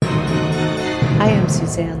I am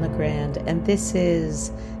Suzanne LeGrand, and this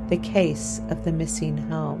is The Case of the Missing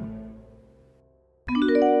Home.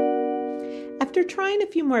 After trying a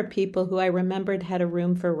few more people who I remembered had a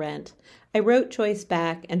room for rent, I wrote Joyce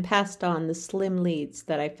back and passed on the slim leads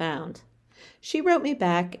that I found. She wrote me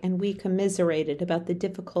back, and we commiserated about the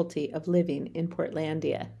difficulty of living in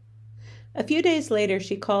Portlandia. A few days later,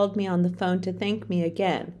 she called me on the phone to thank me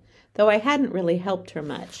again, though I hadn't really helped her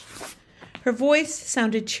much. Her voice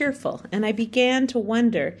sounded cheerful, and I began to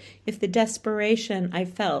wonder if the desperation I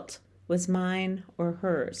felt was mine or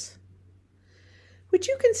hers. "Would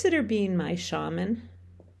you consider being my shaman?"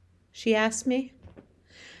 she asked me.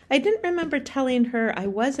 I didn't remember telling her I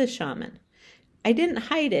was a shaman. I didn't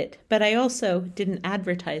hide it, but I also didn't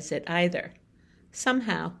advertise it either.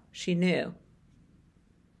 Somehow, she knew.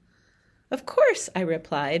 "Of course," I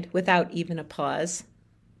replied, without even a pause.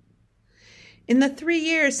 In the 3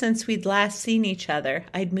 years since we'd last seen each other,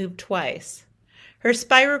 I'd moved twice. Her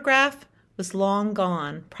spirograph was long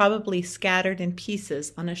gone, probably scattered in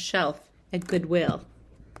pieces on a shelf at Goodwill.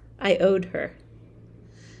 I owed her.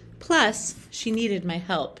 Plus, she needed my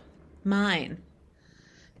help. Mine.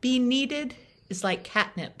 Being needed is like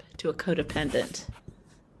catnip to a codependent.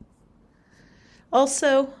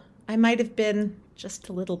 Also, I might have been just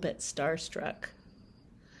a little bit starstruck.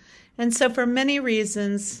 And so for many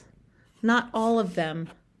reasons, not all of them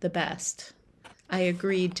the best, I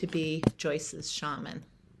agreed to be Joyce's shaman.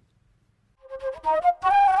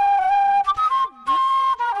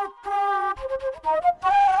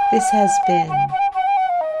 This has been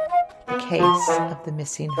The Case of the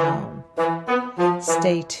Missing Home.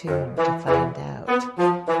 Stay tuned to find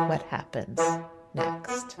out what happens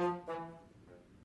next.